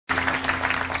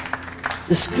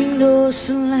The screen door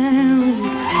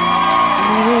slams,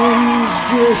 and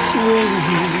just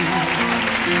waiting.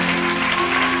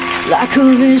 Like a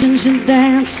vision, she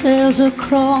dances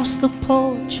across the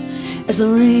porch as the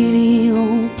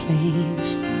radio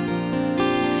plays.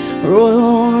 Roy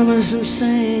Orbison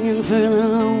singing for the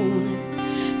lonely.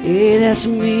 Hey, that's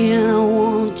me and I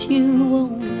want you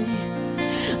only.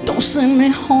 Don't send me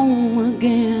home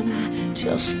again, I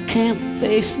just can't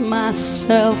face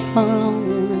myself alone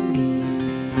again.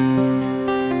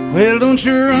 Well, don't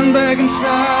you run back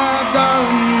inside,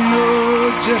 darling, you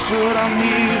know just what I'm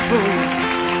here for.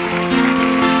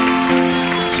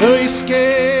 So you're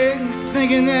scared,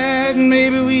 thinking that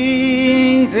maybe we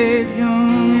ain't that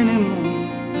young anymore.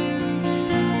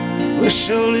 Well,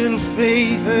 show little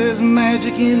faith, there's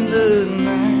magic in the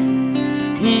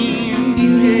night. Yeah,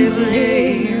 beauty, but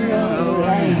hey, you're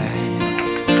alright.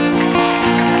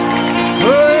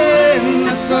 Oh, and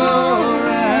that's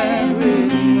alright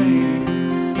with me.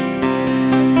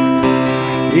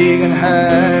 You can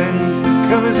hide beneath the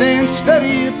covers and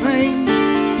study your pain.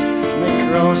 Make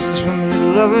crosses from your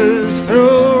lovers,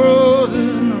 throw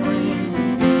roses in the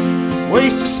rain.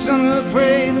 Waste your summer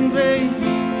praying in vain.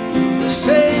 The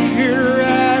Savior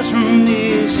rise from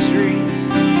the street.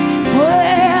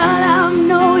 Well, I'm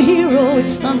no hero,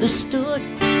 it's understood.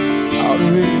 All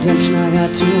the redemption I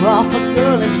got to offer,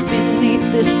 girl, is beneath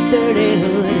this dirty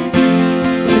hood.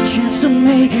 With a chance to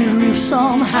make it real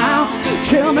somehow.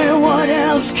 Tell me, what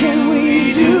else can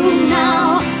we do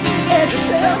now?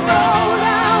 Except roll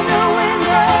down the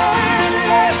window and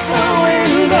let the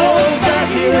wind blow back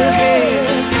your head.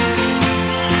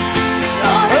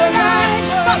 All the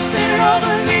nights busted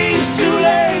over these two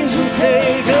lanes will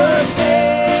take us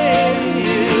anywhere.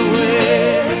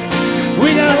 We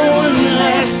got one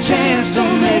last chance to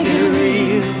make it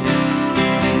real.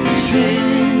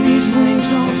 Trading these wings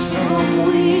on some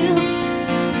wheels.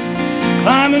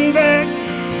 Climbing back,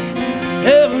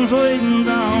 heaven's waiting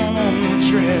down on the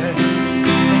track.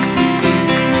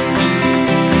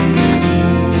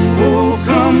 Oh,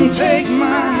 come take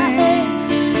my hand.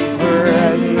 We're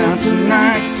riding out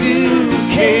tonight to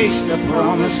case the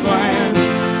promised land.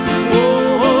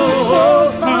 Oh, oh,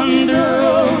 oh, thunder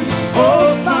road,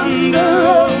 oh, thunder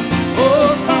road,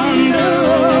 oh, thunder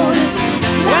road. It's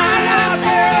light out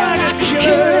there like a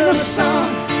killer in the sun.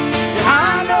 I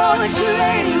know it's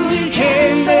late, we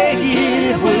can't make it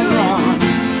if we run.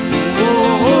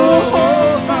 Oh, oh,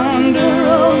 oh, thunder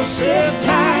road, sit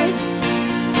tight,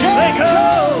 take a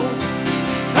load,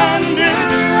 thunder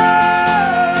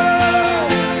road.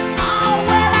 Oh,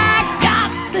 well, I got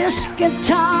this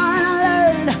guitar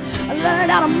and I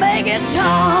learned how to make it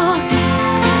talk.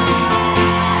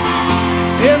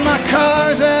 Yeah, my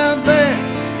car's out back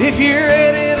if you're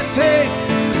ready to take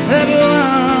that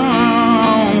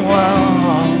long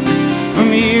walk. From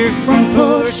your front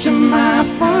porch to my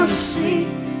front seat,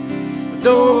 the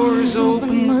door's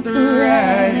open but the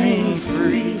ride ain't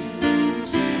free.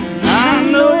 I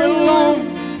know you're alone,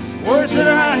 words that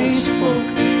I ain't spoke,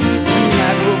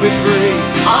 tonight will be free.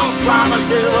 All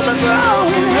promises will be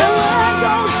broken, heaven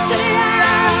goes steady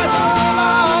eyes.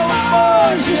 All the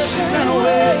boys you sent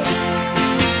away.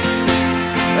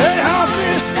 They haunt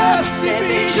this dusty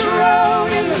beach road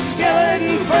in the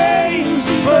skeleton frames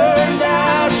and burned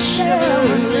out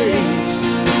Chevrolets.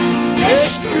 They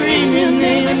scream your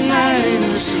name at night in the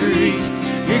street.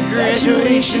 Your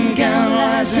graduation gown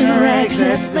lies in rags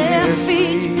at their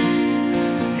feet.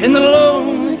 In the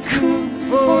lonely cool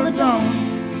before the dawn,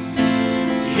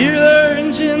 you hear their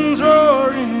engines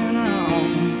roaring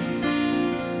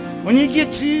on. When you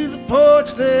get to the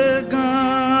porch, they're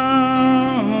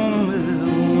gone with the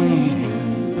wind.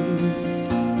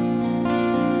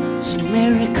 So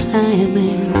Mary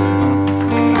climbing